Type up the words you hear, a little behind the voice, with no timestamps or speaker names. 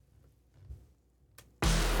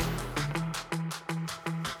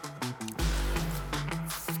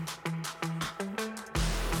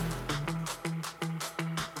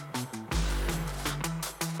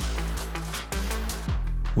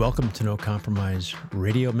Welcome to No Compromise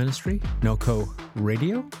Radio Ministry, NoCo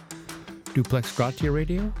Radio, Duplex Gratia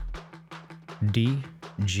Radio,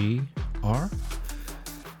 DGR. All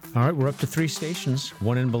right, we're up to 3 stations,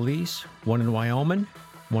 one in Belize, one in Wyoming,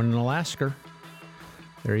 one in Alaska.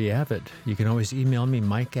 There you have it. You can always email me,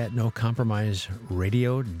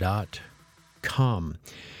 mike@nocompromiseradio.com.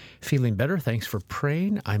 Feeling better? Thanks for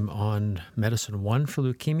praying. I'm on medicine 1 for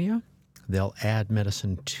leukemia. They'll add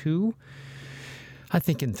medicine 2, I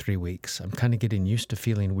think, in 3 weeks. I'm kind of getting used to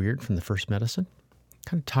feeling weird from the first medicine.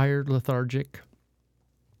 Kind of tired, lethargic.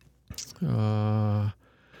 I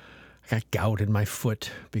got gout in my foot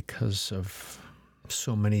because of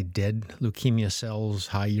so many dead leukemia cells,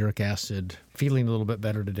 high uric acid. Feeling a little bit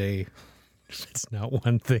better today. It's not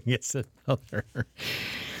one thing, it's another.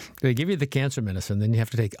 They give you the cancer medicine, then you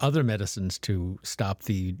have to take other medicines to stop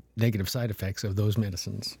the negative side effects of those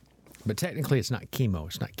medicines. But technically, it's not chemo.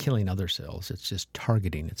 It's not killing other cells. It's just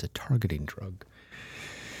targeting. It's a targeting drug.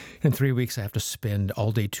 In 3 weeks, I have to spend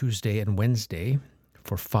all day Tuesday and Wednesday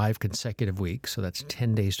for 5 consecutive weeks. So that's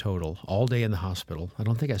 10 days total, all day in the hospital. I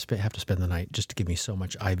don't think I have to spend the night just to give me so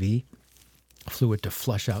much IV fluid to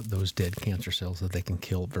flush out those dead cancer cells that they can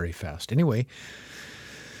kill very fast. Anyway,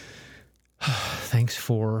 thanks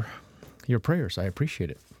for your prayers. I appreciate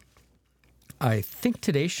it. I think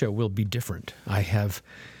today's show will be different. I have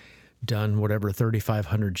done whatever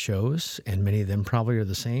 3,500 shows, and many of them probably are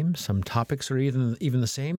the same. Some topics are even the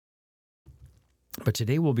same. But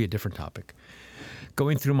today will be a different topic.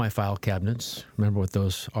 Going through my file cabinets, remember what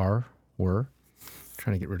those were.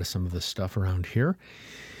 Trying to get rid of some of this stuff around here.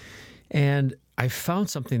 And I found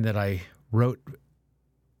something that I wrote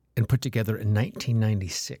and put together in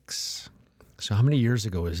 1996. So how many years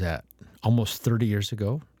ago is that? Almost 30 years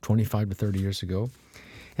ago, 25 to 30 years ago.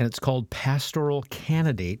 And it's called Pastoral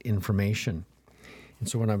Candidate Information. And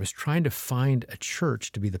so when I was trying to find a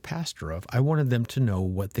church to be the pastor of, I wanted them to know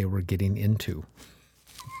what they were getting into.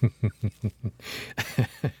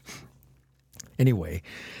 Anyway,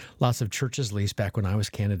 lots of churches, at least back when I was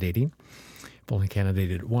candidating, I've only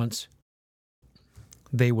candidated once,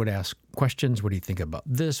 they would ask questions. What do you think about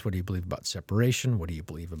this? What do you believe about separation? What do you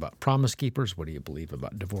believe about Promise Keepers? What do you believe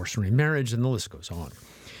about divorce and remarriage? And the list goes on.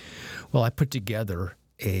 Well, I put together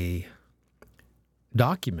a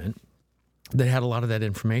document that had a lot of that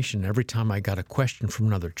information. Every time I got a question from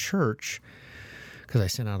another church, because I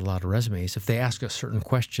sent out a lot of resumes, if they asked a certain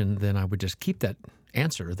question, then I would just keep that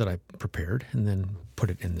answer that I prepared and then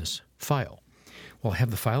put it in this file. Well, I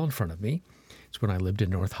have the file in front of me. It's when I lived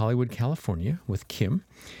in North Hollywood, California with Kim,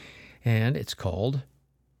 and it's called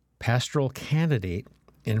Pastoral Candidate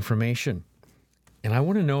Information. And I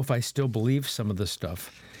want to know if I still believe some of the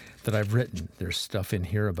stuff that I've written. There's stuff in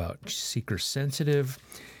here about seeker-sensitive,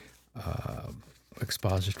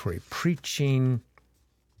 expository preaching,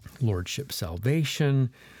 lordship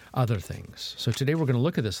salvation, other things. So today we're going to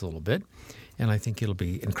look at this a little bit, and I think it'll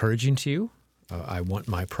be encouraging to you. I want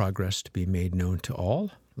my progress to be made known to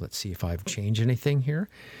all. Let's see if I've changed anything here.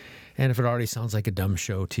 And if it already sounds like a dumb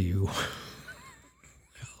show to you,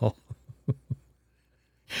 well,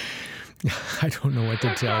 I don't know what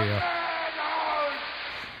to tell you.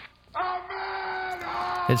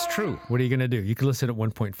 It's true. What are you going to do? You can listen at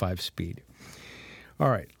 1.5 speed. All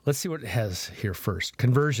right, let's see what it has here first.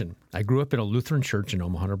 Conversion. I grew up in a Lutheran church in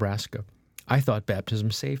Omaha, Nebraska. I thought baptism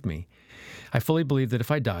saved me. I fully believed that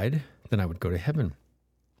if I died, then I would go to heaven.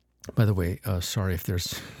 By the way, sorry if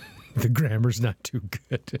the grammar's not too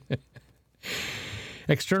good.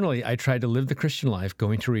 Externally, I tried to live the Christian life,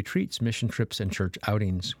 going to retreats, mission trips, and church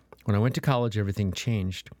outings. When I went to college, everything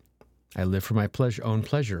changed. I lived for my own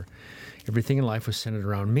pleasure. Everything in life was centered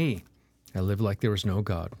around me. I lived like there was no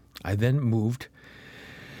God. I then moved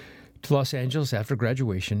to Los Angeles after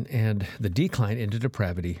graduation, and the decline into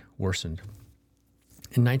depravity worsened.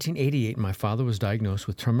 In 1988, my father was diagnosed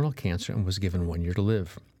with terminal cancer and was given 1 year to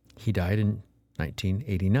live. He died in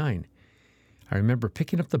 1989. I remember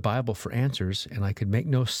picking up the Bible for answers, and I could make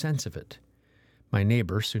no sense of it. My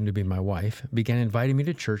neighbor, soon to be my wife, began inviting me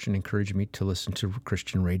to church and encouraging me to listen to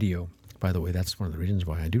Christian radio. By the way, that's one of the reasons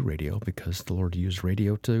why I do radio, because the Lord used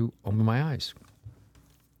radio to open my eyes.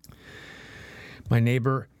 My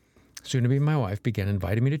neighbor, soon to be my wife, began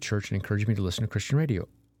inviting me to church and encouraging me to listen to Christian radio.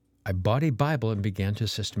 I bought a Bible and began to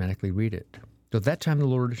systematically read it. At that time, the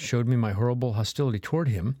Lord showed me my horrible hostility toward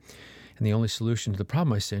Him and the only solution to the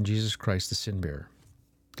problem I sin, Jesus Christ, the sin bearer.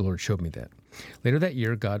 The Lord showed me that. Later that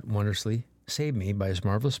year, God wondrously saved me by His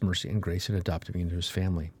marvelous mercy and grace and adopted me into His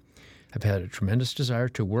family. I've had a tremendous desire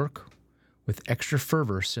to work with extra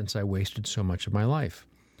fervor since I wasted so much of my life.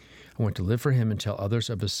 I want to live for Him and tell others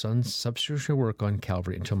of His Son's substitutionary work on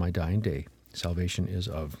Calvary until my dying day. Salvation is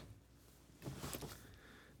of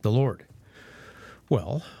the Lord.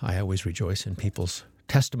 Well, I always rejoice in people's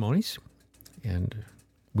testimonies, and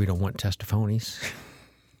we don't want testimonies.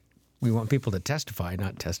 We want people to testify,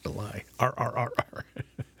 not test a lie. R.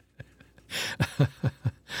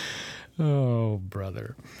 Oh,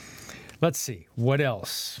 brother. Let's see. What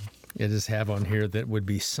else it does have on here that would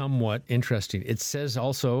be somewhat interesting? It says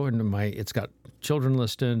also, it's got children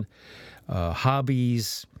listed,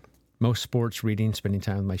 hobbies, most sports, reading, spending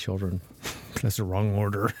time with my children. That's the wrong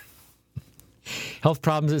order. Health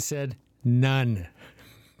problems, it said, none.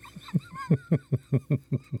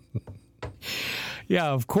 Yeah,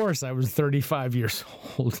 of course, I was 35 years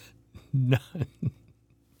old. None.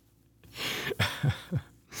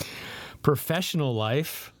 Professional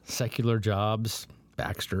life, secular jobs,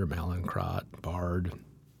 Baxter, Malincrot, Bard.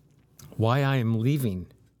 Why I am leaving.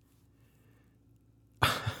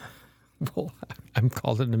 Well, I'm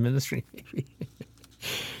called into ministry, maybe.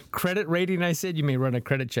 Credit rating, I said, you may run a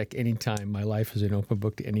credit check anytime. My life is an open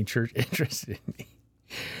book to any church interested in me.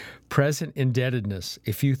 Present indebtedness,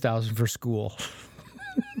 a few thousand for school.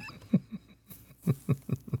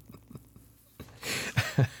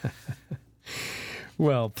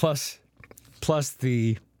 Well, plus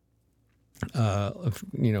the,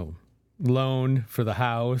 loan for the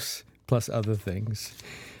house, plus other things.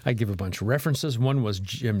 I give a bunch of references. One was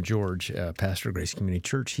Jim George, pastor of Grace Community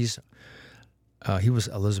Church. He was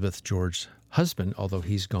Elizabeth George's husband, although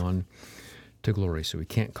he's gone to glory, so we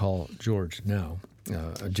can't call George now,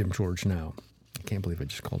 Jim George now. I can't believe I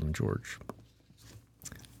just called him George.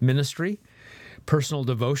 Ministry, personal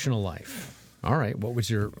devotional life. All right, what was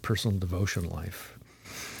your personal devotional life?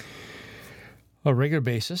 On a regular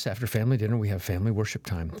basis, after family dinner, we have family worship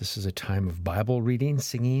time. This is a time of Bible reading,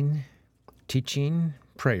 singing, teaching,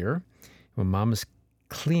 prayer. When Mom is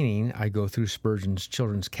cleaning, I go through Spurgeon's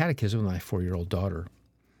Children's Catechism with my 4-year-old daughter.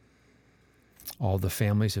 All the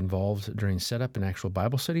families involved during setup and actual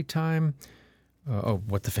Bible study time.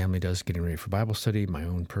 What the family does getting ready for Bible study, my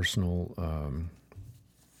own personal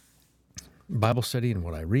Bible study and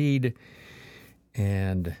what I read.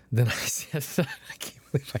 And then I said, I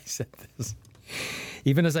can't believe I said this.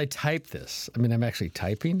 Even as I type this, I'm actually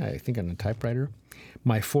typing, I think on a typewriter.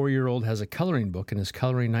 My 4-year-old has a coloring book and is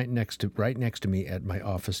coloring right next to me at my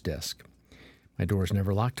office desk. My door is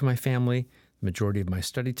never locked to my family. The majority of my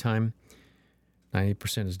study time,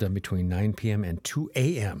 90%, is done between 9 p.m. and 2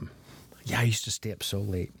 a.m. Yeah, I used to stay up so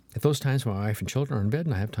late. At those times, my wife and children are in bed,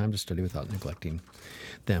 and I have time to study without neglecting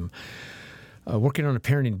them. Working on a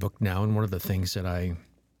parenting book now, and one of the things that I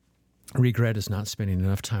regret is not spending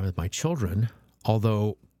enough time with my children,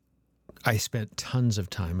 although I spent tons of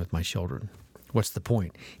time with my children. What's the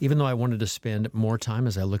point? Even though I wanted to spend more time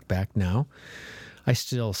as I look back now, I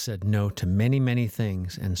still said no to many, many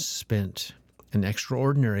things and spent an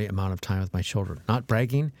extraordinary amount of time with my children. Not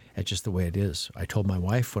bragging, it's just the way it is. I told my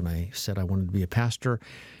wife when I said I wanted to be a pastor,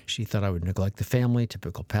 she thought I would neglect the family,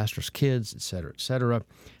 typical pastor's kids, et cetera, et cetera.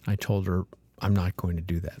 I told her I'm not going to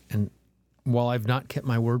do that. And while I've not kept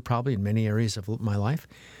my word probably in many areas of my life,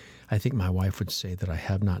 I think my wife would say that I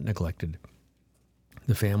have not neglected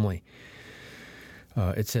the family.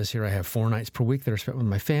 It says here I have 4 nights per week that are spent with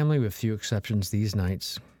my family. With few exceptions, these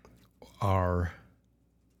nights are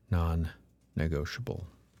non-negotiable.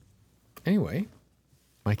 Anyway,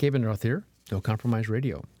 Mike Abendroth here, No Compromise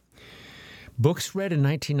Radio. Books read in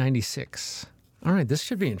 1996. All right, this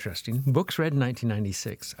should be interesting. Books read in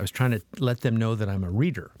 1996. I was trying to let them know that I'm a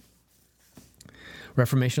reader.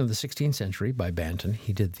 Reformation of the 16th Century by Banton.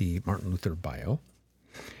 He did the Martin Luther bio.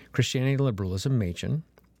 Christianity and Liberalism, Machen.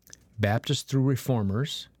 Baptist Through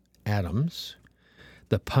Reformers, Adams.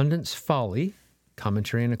 The Pundit's Folly,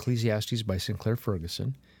 Commentary on Ecclesiastes by Sinclair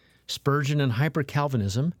Ferguson. Spurgeon and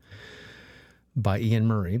Hyper-Calvinism by Ian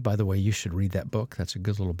Murray. By the way, you should read that book. That's a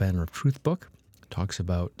good little Banner of Truth book. It talks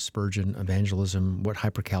about Spurgeon, evangelism, what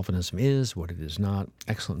hyper-Calvinism is, what it is not.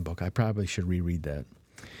 Excellent book. I probably should reread that.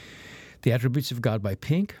 The Attributes of God by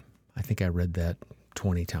Pink. I think I read that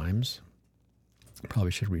 20 times.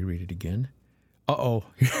 Probably should reread it again.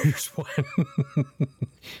 Here's one.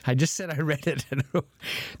 I just said I read it.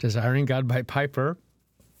 Desiring God by Piper.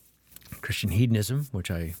 Christian Hedonism,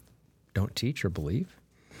 which I don't teach or believe.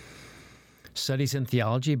 Studies in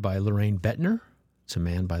Theology by Lorraine Bettner. It's a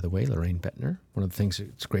man, by the way, Lorraine Bettner. One of the things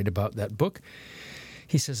that's great about that book,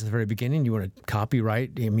 he says at the very beginning, you want to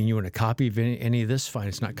copyright, you want a copy of any of this? Fine,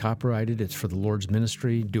 it's not copyrighted. It's for the Lord's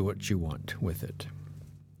ministry. Do what you want with it.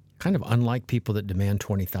 Kind of unlike people that demand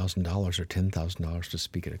 $20,000 or $10,000 to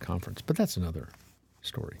speak at a conference. But that's another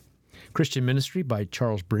story. Christian Ministry by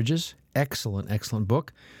Charles Bridges. Excellent, excellent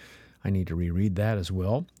book. I need to reread that as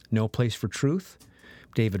well. No Place for Truth,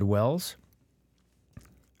 David Wells.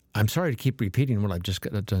 I'm sorry to keep repeating what I've just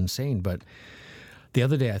got done saying, but the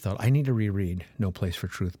other day I thought I need to reread No Place for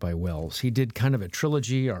Truth by Wells. He did kind of a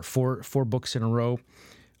trilogy or four books in a row.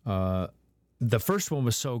 The first one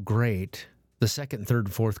was so great. The second, third,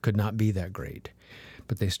 and fourth could not be that great,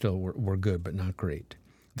 but they still were good, but not great.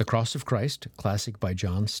 The Cross of Christ, classic by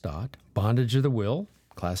John Stott. Bondage of the Will,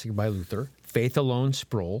 classic by Luther. Faith Alone,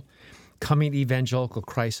 Sproul. Coming Evangelical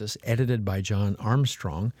Crisis, edited by John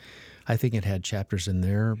Armstrong. I think it had chapters in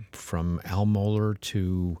there from Al Mohler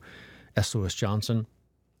to S. Lewis Johnson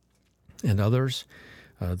and others.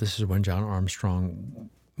 This is when John Armstrong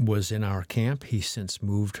was in our camp. He's since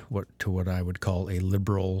moved to what I would call a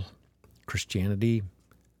liberal Christianity,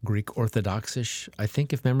 Greek Orthodox-ish, I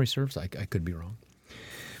think, if memory serves. I could be wrong.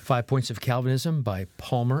 5 Points of Calvinism by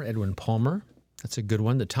Edwin Palmer. That's a good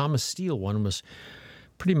one. The Thomas Steele one was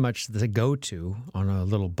pretty much the go-to on a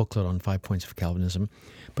little booklet on 5 Points of Calvinism.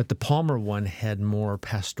 But the Palmer one had more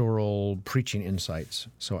pastoral preaching insights,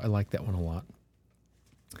 so I like that one a lot.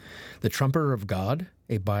 The Trumpeter of God,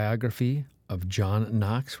 a biography of John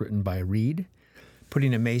Knox, written by Reed.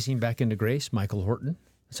 Putting Amazing Back into Grace, Michael Horton.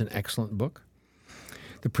 It's an excellent book.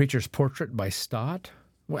 The Preacher's Portrait by Stott.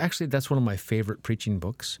 Well, actually, that's one of my favorite preaching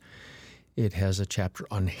books. It has a chapter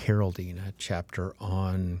on heralding, a chapter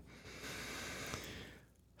on,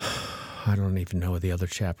 I don't even know the other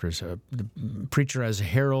chapters. The preacher as a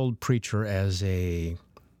herald, preacher as a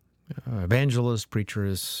evangelist, preacher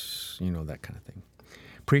as, that kind of thing.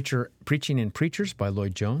 Preaching in Preachers by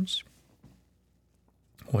Lloyd Jones.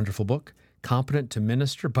 Wonderful book. Competent to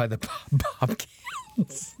Minister by the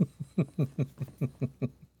Bobcats.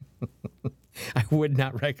 I would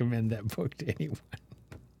not recommend that book to anyone.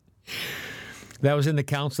 That was in the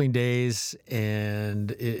counseling days,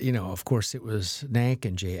 and, of course, it was Nank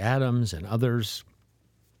and Jay Adams and others.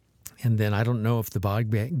 And then I don't know if the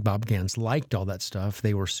Bobcats liked all that stuff.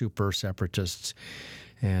 They were super separatists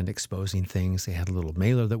and exposing things. They had a little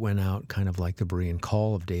mailer that went out, kind of like the Berean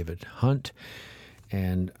Call of David Hunt.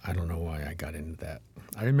 And I don't know why I got into that.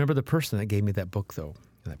 I remember the person that gave me that book, though.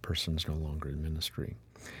 That person's no longer in ministry.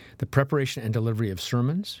 The Preparation and Delivery of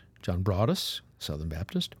Sermons, John Broadus, Southern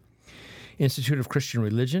Baptist. Institute of Christian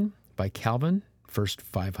Religion by Calvin, first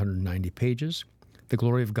 590 pages. The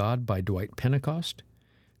Glory of God by Dwight Pentecost.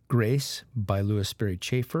 Grace by Louis Sperry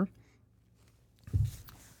Chafer.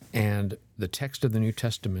 And The Text of the New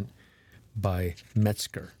Testament by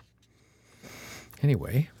Metzger.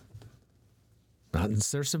 Anyway,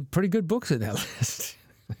 there's some pretty good books in that list.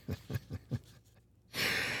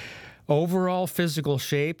 Overall physical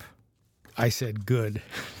shape, I said good.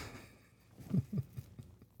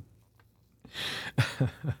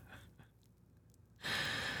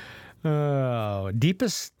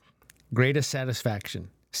 Deepest, greatest satisfaction.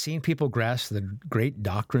 Seeing people grasp the great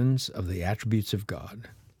doctrines of the attributes of God.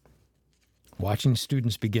 Watching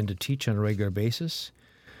students begin to teach on a regular basis.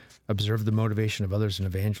 Observe the motivation of others in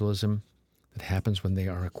evangelism that happens when they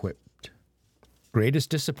are equipped. Greatest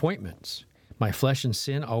disappointments. My flesh and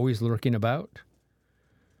sin always lurking about.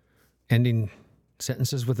 Ending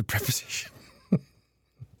sentences with a preposition.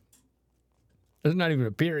 There's not even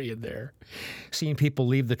a period there. Seeing people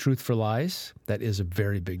leave the truth for lies. That is a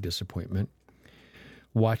very big disappointment.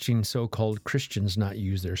 Watching so-called Christians not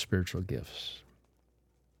use their spiritual gifts.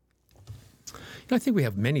 I think we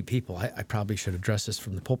have many people. I probably should address this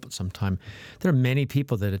from the pulpit sometime. There are many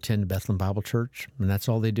people that attend Bethlehem Bible Church, and that's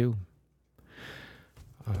all they do.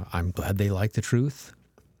 I'm glad they like the truth,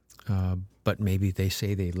 but maybe they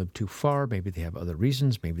say they live too far. Maybe they have other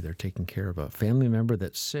reasons. Maybe they're taking care of a family member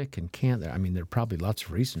that's sick and can't. I mean, there are probably lots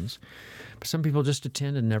of reasons. But some people just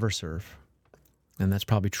attend and never serve, and that's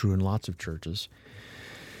probably true in lots of churches,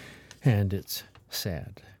 and it's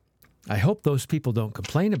sad. I hope those people don't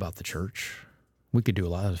complain about the church. We could do a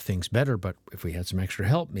lot of things better, but if we had some extra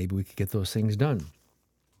help, maybe we could get those things done.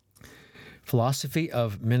 Philosophy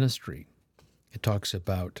of ministry. It talks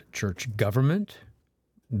about church government,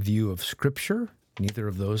 view of Scripture. Neither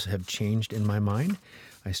of those have changed in my mind.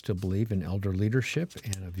 I still believe in elder leadership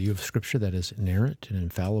and a view of Scripture that is inerrant and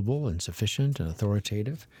infallible and sufficient and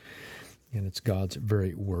authoritative. And it's God's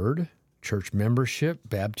very word. Church membership,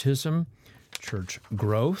 baptism, church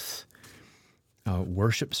growth,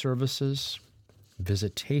 worship services,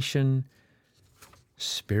 visitation,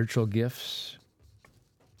 spiritual gifts.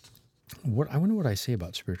 I wonder what I say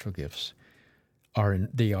about spiritual gifts.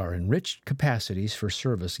 They are enriched capacities for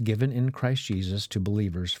service given in Christ Jesus to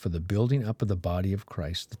believers for the building up of the body of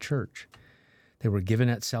Christ, the church. They were given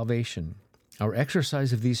at salvation. Our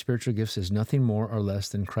exercise of these spiritual gifts is nothing more or less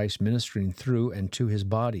than Christ ministering through and to his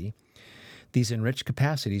body, These enriched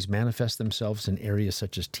capacities manifest themselves in areas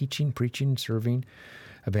such as teaching, preaching, serving,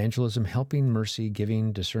 evangelism, helping, mercy,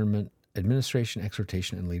 giving, discernment, administration,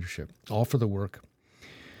 exhortation, and leadership, all for the work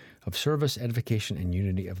of service, edification, and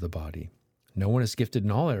unity of the body. No one is gifted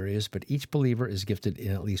in all areas, but each believer is gifted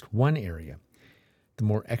in at least one area. The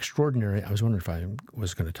more extraordinary, I was wondering if I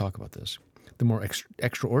was going to talk about this, the more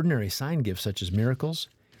extraordinary sign gifts such as miracles,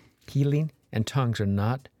 healing, and tongues are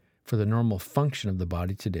not for the normal function of the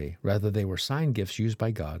body today. Rather, they were sign gifts used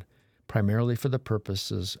by God primarily for the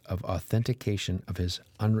purposes of authentication of his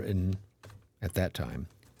unwritten, at that time,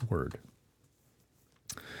 word.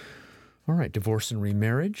 All right, divorce and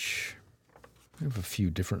remarriage. I have a few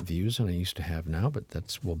different views than I used to have now, but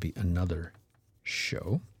that will be another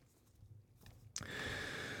show.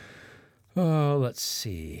 Let's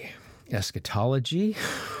see. Eschatology.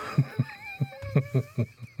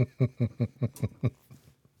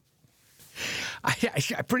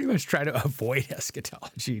 I pretty much try to avoid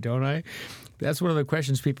eschatology, don't I? That's one of the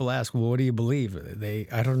questions people ask. Well, what do you believe?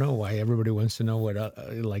 I don't know why everybody wants to know what,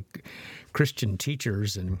 like Christian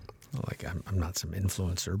teachers and like I'm not some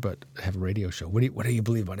influencer, but I have a radio show. What do you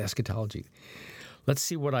believe about eschatology? Let's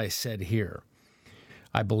see what I said here.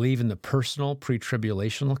 I believe in the personal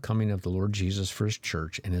pre-tribulational coming of the Lord Jesus for his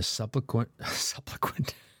church and his subsequent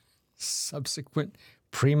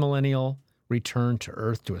premillennial return to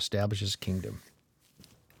earth to establish his kingdom.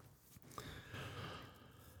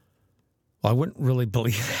 Well, I wouldn't really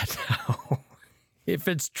believe that now. If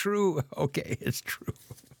it's true, okay, it's true.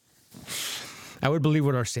 I would believe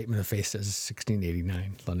what our statement of faith says,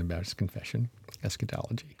 1689, London Baptist Confession,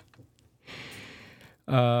 eschatology.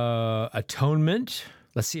 Atonement.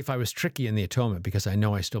 Let's see if I was tricky in the atonement, because I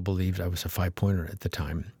know I still believed I was a five-pointer at the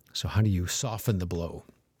time. So how do you soften the blow?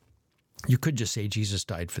 You could just say Jesus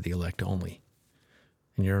died for the elect only.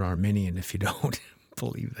 And you're an Arminian if you don't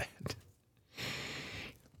believe that.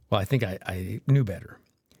 Well, I think I knew better.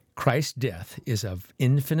 Christ's death is of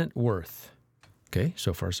infinite worth. Okay,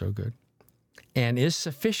 so far so good. And is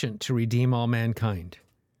sufficient to redeem all mankind.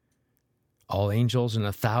 All angels and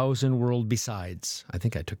 1,000 worlds besides. I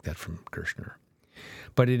think I took that from Kirshner.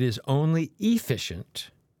 But it is only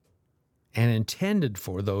efficient and intended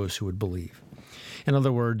for those who would believe. In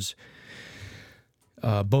other words,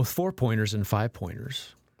 both four-pointers and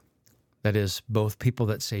five-pointers, that is, both people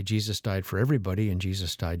that say Jesus died for everybody and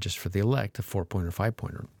Jesus died just for the elect, a four-pointer,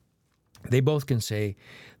 five-pointer, they both can say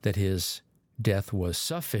that his death was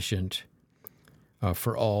sufficient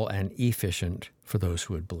for all and efficient for those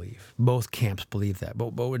who would believe. Both camps believe that.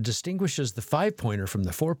 But what distinguishes the five-pointer from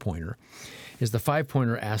the four-pointer is the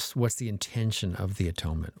five-pointer asks, what's the intention of the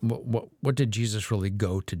atonement? What did Jesus really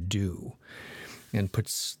go to do? And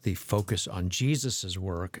puts the focus on Jesus'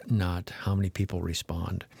 work, not how many people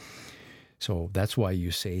respond. So that's why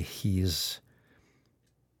you say he's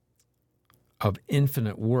of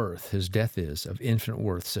infinite worth. His death is of infinite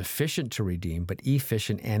worth, sufficient to redeem, but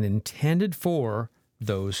efficient and intended for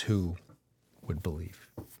those who would believe.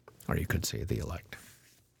 Or you could say the elect.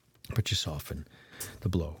 But you soften the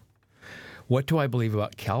blow. What do I believe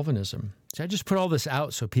about Calvinism? So I just put all this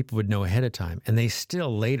out so people would know ahead of time. And they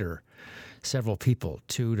still later, several people,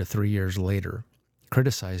 2 to 3 years later,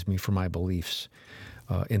 criticized me for my beliefs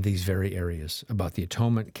in these very areas about the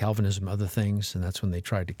atonement, Calvinism, other things, and that's when they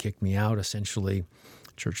tried to kick me out, essentially.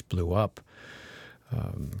 Church blew up.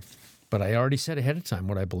 But I already said ahead of time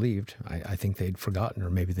what I believed. I think they'd forgotten, or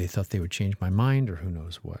maybe they thought they would change my mind, or who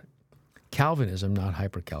knows what. Calvinism, not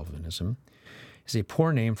hyper-Calvinism, is a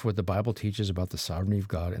poor name for what the Bible teaches about the sovereignty of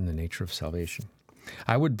God and the nature of salvation.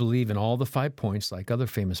 I would believe in all the 5 points like other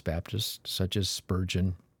famous Baptists, such as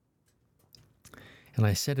Spurgeon. And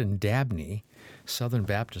I said in Dabney, Southern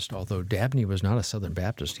Baptist, although Dabney was not a Southern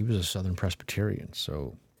Baptist, he was a Southern Presbyterian,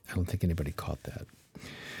 so I don't think anybody caught that.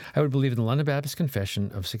 I would believe in the London Baptist Confession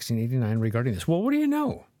of 1689 regarding this. Well, what do you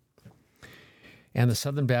know? And the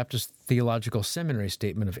Southern Baptist Theological Seminary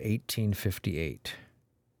statement of 1858.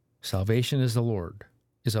 Salvation is of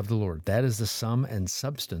the Lord. That is the sum and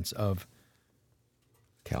substance of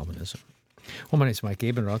Calvinism. Well, my name is Mike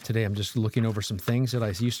Abenroth. Today I'm just looking over some things that I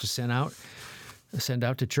used to send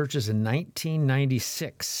out to churches in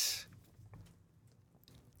 1996.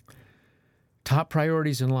 Top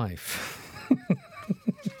priorities in life.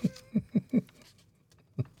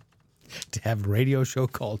 To have a radio show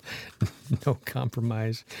called No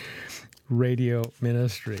Compromise Radio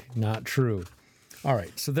Ministry. Not true. All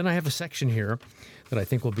right, so then I have a section here that I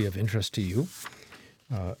think will be of interest to you.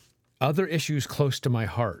 Other issues close to my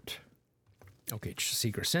heart. Okay,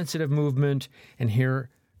 seeker-sensitive movement, and here,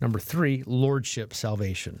 number 3, lordship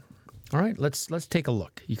salvation. All right, let's take a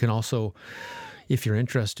look. You can also, If you're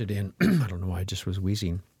interested in, I don't know why I just was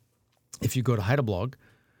wheezing. If you go to Heidelblog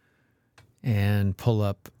and pull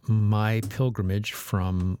up my pilgrimage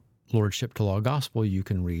from Lordship to Law Gospel, you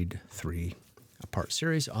can read 3-part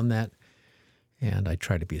series on that. And I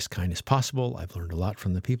try to be as kind as possible. I've learned a lot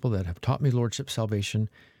from the people that have taught me Lordship salvation.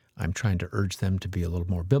 I'm trying to urge them to be a little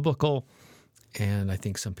more biblical. And I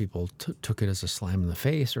think some people took it as a slam in the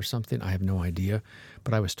face or something. I have no idea.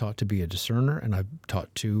 But I was taught to be a discerner, and I'm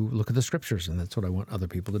taught to look at the Scriptures, and that's what I want other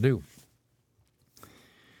people to do.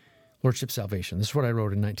 Lordship salvation. This is what I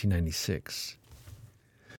wrote in 1996.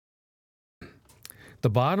 The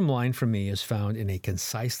bottom line for me is found in a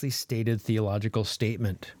concisely stated theological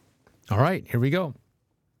statement. All right, here we go.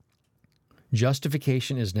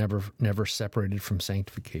 Justification is never separated from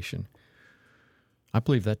sanctification. I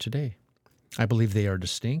believe that today. I believe they are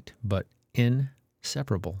distinct but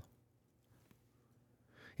inseparable.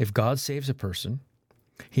 If God saves a person,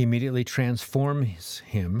 he immediately transforms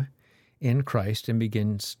him in Christ and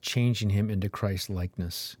begins changing him into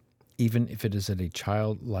Christ-likeness, even if it is at a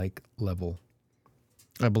childlike level.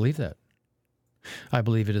 I believe that. I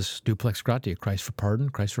believe it is duplex gratia, Christ for pardon,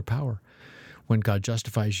 Christ for power. When God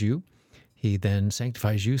justifies you, he then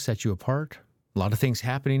sanctifies you, sets you apart. A lot of things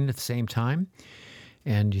happening at the same time.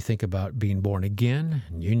 And you think about being born again,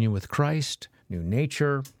 union with Christ, new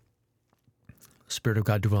nature, Spirit of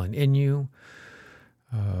God dwelling in you,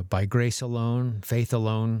 by grace alone, faith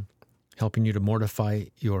alone, helping you to mortify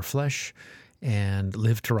your flesh and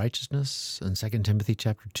live to righteousness. And 2 Timothy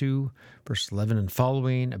chapter 2, verse 11 and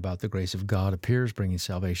following, about the grace of God appears, bringing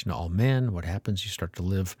salvation to all men. What happens? You start to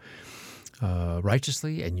live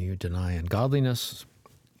righteously, and you deny ungodliness.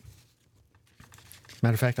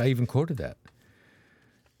 Matter of fact, I even quoted that,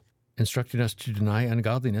 instructing us to deny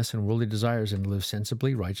ungodliness and worldly desires and live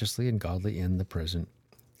sensibly, righteously, and godly in the present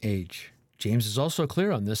age. James is also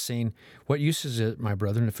clear on this, saying, "What use is it, my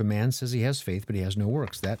brethren, if a man says he has faith, but he has no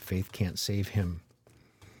works? That faith can't save him."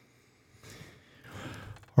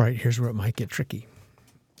 All right, here's where it might get tricky.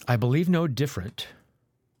 I believe no different.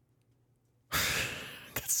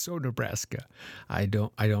 That's so Nebraska. I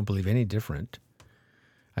don't believe any different.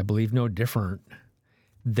 I believe no different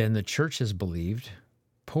than the church has believed.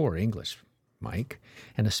 Poor English, Mike,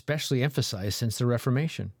 and especially emphasized since the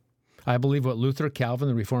Reformation. I believe what Luther, Calvin,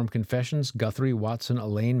 the Reformed Confessions, Guthrie, Watson,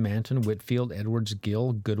 Elaine, Manton, Whitfield, Edwards,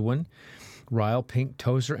 Gill, Goodwin, Ryle, Pink,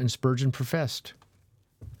 Tozer, and Spurgeon professed.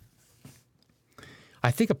 I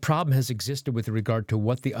think a problem has existed with regard to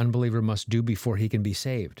what the unbeliever must do before he can be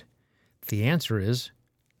saved. The answer is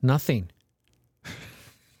nothing.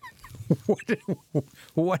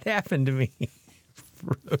 What happened to me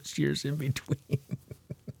for those years in between?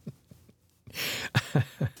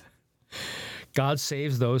 God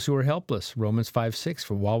saves those who are helpless. Romans 5:6,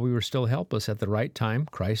 for while we were still helpless, at the right time,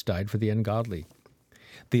 Christ died for the ungodly.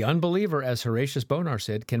 The unbeliever, as Horatius Bonar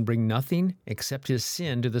said, can bring nothing except his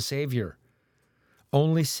sin to the Savior.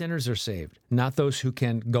 Only sinners are saved, not those who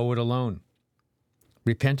can go it alone.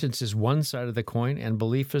 Repentance is one side of the coin, and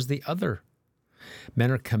belief is the other.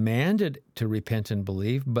 Men are commanded to repent and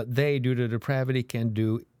believe, but they, due to depravity, cannot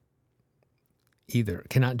do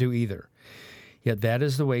either. Yet that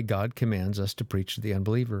is the way God commands us to preach to the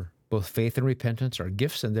unbeliever. Both faith and repentance are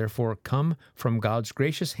gifts and therefore come from God's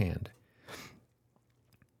gracious hand.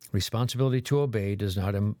 Responsibility to obey does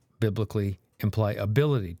not biblically imply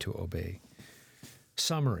ability to obey.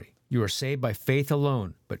 Summary: you are saved by faith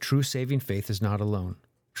alone, but true saving faith is not alone.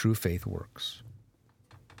 True faith works.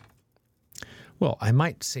 Well, I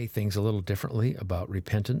might say things a little differently about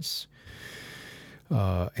repentance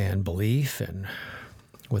and belief and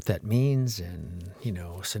what that means, and,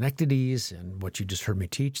 synecdoches, and what you just heard me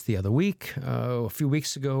teach the other week, a few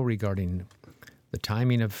weeks ago, regarding the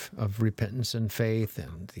timing of repentance and faith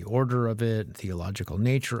and the order of it, theological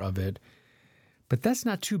nature of it. But that's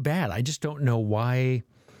not too bad. I just don't know why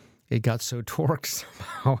it got so torqued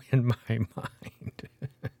somehow in my mind.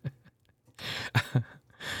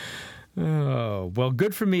 Oh, well,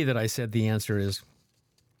 good for me that I said the answer is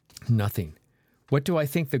nothing. What do I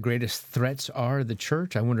think the greatest threats are to the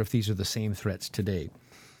church? I wonder if these are the same threats today.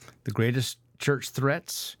 The greatest church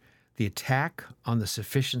threats: the attack on the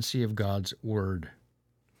sufficiency of God's Word.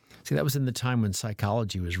 See, that was in the time when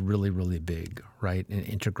psychology was really, really big, right? And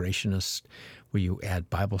integrationist, where you add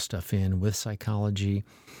Bible stuff in with psychology.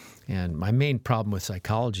 And my main problem with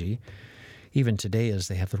psychology, even today, is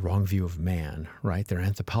they have the wrong view of man, right? Their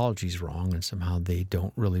anthropology is wrong, and somehow they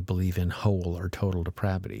don't really believe in whole or total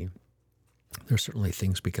depravity. There's certainly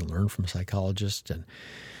things we can learn from psychologists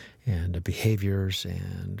and behaviors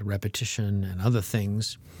and repetition and other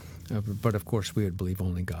things. But of course, we would believe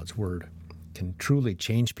only God's Word. can truly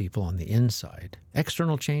change people on the inside.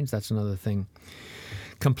 External change, that's another thing.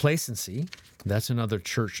 Complacency, that's another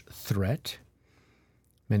church threat.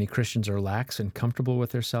 Many Christians are lax and comfortable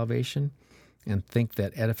with their salvation and think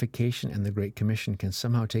that edification and the Great Commission can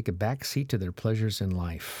somehow take a back seat to their pleasures in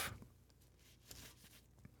life.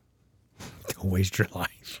 Don't waste your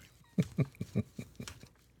life.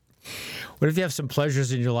 What if you have some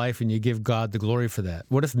pleasures in your life and you give God the glory for that?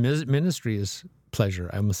 What if ministry is pleasure?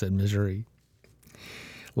 I almost said misery.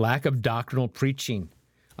 Lack of doctrinal preaching.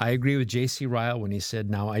 I agree with J.C. Ryle when he said,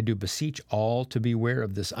 "Now I do beseech all to beware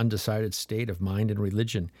of this undecided state of mind and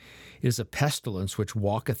religion. It is a pestilence which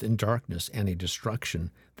walketh in darkness, and a destruction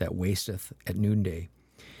that wasteth at noonday.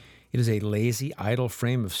 It is a lazy, idle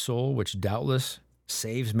frame of soul which doubtless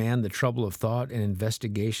saves man the trouble of thought and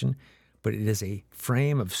investigation, but it is a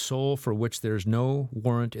frame of soul for which there is no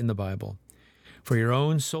warrant in the Bible. For your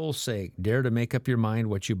own soul's sake, dare to make up your mind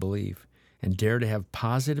what you believe, and dare to have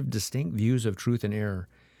positive, distinct views of truth and error.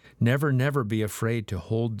 Never, never be afraid to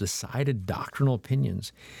hold decided doctrinal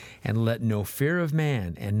opinions, and let no fear of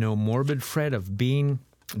man and no morbid dread of being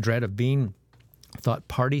thought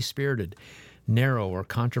party-spirited, narrow, or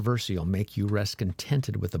controversial make you rest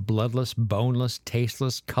contented with a bloodless, boneless,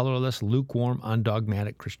 tasteless, colorless, lukewarm,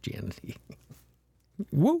 undogmatic Christianity."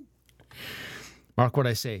 Woo! Mark what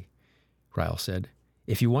I say, Ryle said.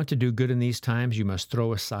 If you want to do good in these times, you must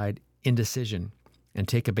throw aside indecision and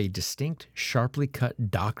take up a distinct, sharply cut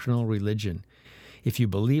doctrinal religion. If you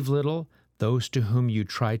believe little, those to whom you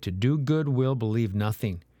try to do good will believe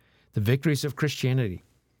nothing. The victories of Christianity,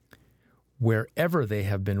 wherever they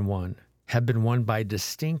have been won by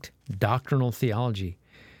distinct doctrinal theology,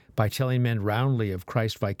 by telling men roundly of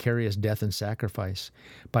Christ's vicarious death and sacrifice,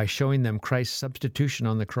 by showing them Christ's substitution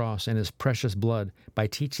on the cross and his precious blood, by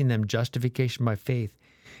teaching them justification by faith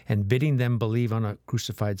and bidding them believe on a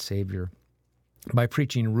crucified Savior, by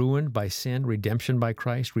preaching ruin by sin, redemption by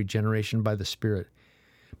Christ, regeneration by the Spirit,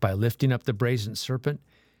 by lifting up the brazen serpent,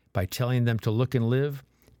 by telling them to look and live,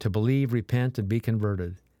 to believe, repent, and be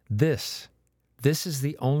converted. This is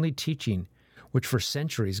the only teaching which for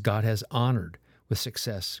centuries God has honored with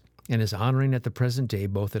success and is honoring at the present day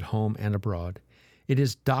both at home and abroad. It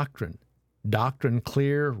is doctrine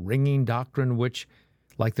clear, ringing doctrine which,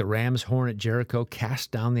 like the ram's horn at Jericho, casts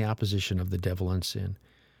down the opposition of the devil and sin.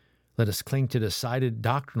 Let us cling to decided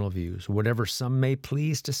doctrinal views, whatever some may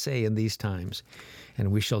please to say in these times,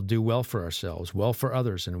 and we shall do well for ourselves, well for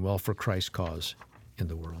others, and well for Christ's cause in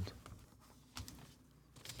the world.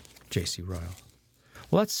 J.C. Ryle.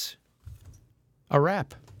 Well, that's a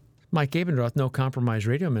wrap. Mike Abendroth, No Compromise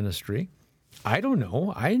Radio Ministry. I don't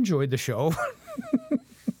know. I enjoyed the show.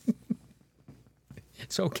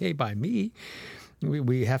 It's okay by me.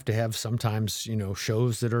 We have to have sometimes,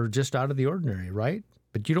 shows that are just out of the ordinary, right?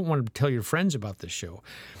 But you don't want to tell your friends about this show.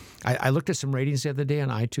 I looked at some ratings the other day on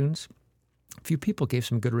iTunes. A few people gave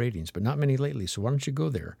some good ratings, but not many lately. So why don't you go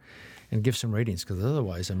there and give some ratings? Because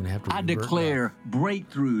otherwise I'm going to have to. I declare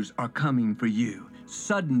breakthroughs are coming for you.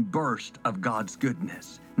 Sudden burst of God's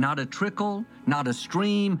goodness. Not a trickle, not a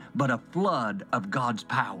stream, but a flood of God's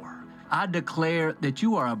power. I declare that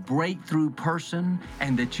you are a breakthrough person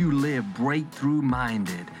and that you live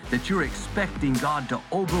breakthrough-minded, that you're expecting God to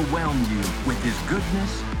overwhelm you with his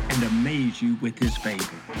goodness and amaze you with his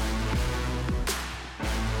favor.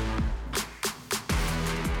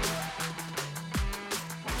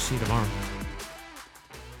 See you tomorrow.